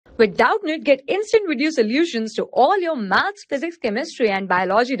With Doubtnut, get instant video solutions to all your maths, physics, chemistry, and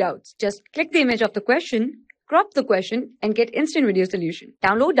biology doubts. Just click the image of the question, crop the question, and get instant video solution.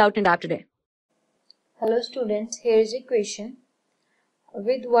 Download Doubtnut app today. Hello students, here is a question.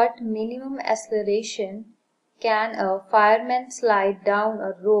 With what minimum acceleration can a fireman slide down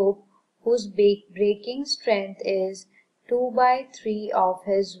a rope whose braking strength is 2/3 of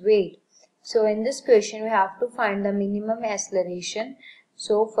his weight? So in this question we have to find the minimum acceleration.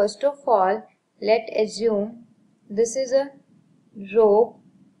 So first of all, let's assume this is a rope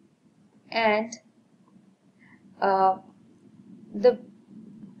and the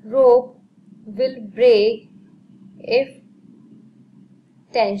rope will break if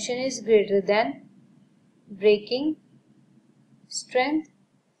tension is greater than braking strength.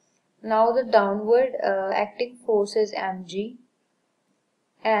 Now the downward acting force is mg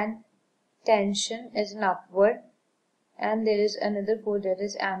and tension is an upward, and there is another force that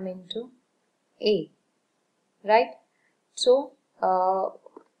is m into a, right? So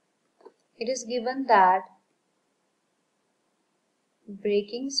it is given that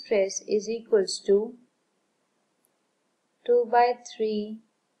braking stress is equals to 2/3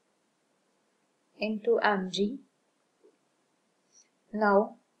 into mg.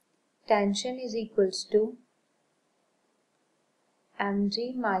 Now tension is equals to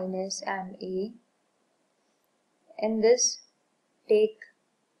mg minus ma. In this, take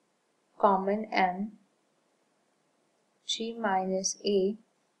common m, g minus a.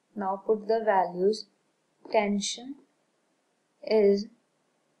 Now put the values. Tension is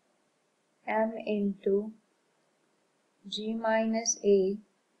m into g minus a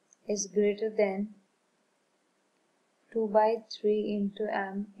is greater than 2/3 into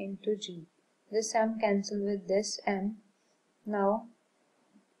m into g. This m cancel with this m. Now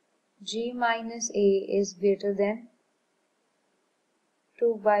g minus a is greater than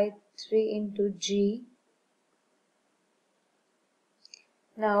 2/3 into g.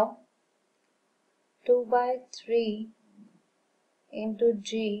 Now 2/3 into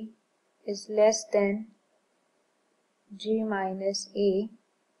g is less than g minus a.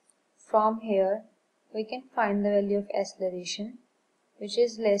 From here we can find the value of acceleration, which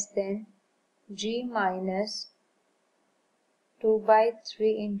is less than g minus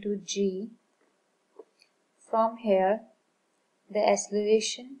 2/3 into g. From here the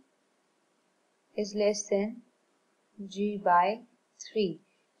acceleration is less than g/3.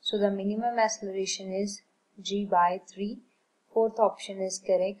 So the minimum acceleration is g/3. Fourth option is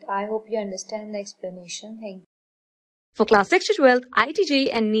correct. I hope you understand the explanation. Thank you. For class 6 to 12, IIT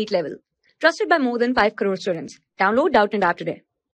JEE and NEET level. Trusted by more than 5 crore students. Download Doubtnut app today.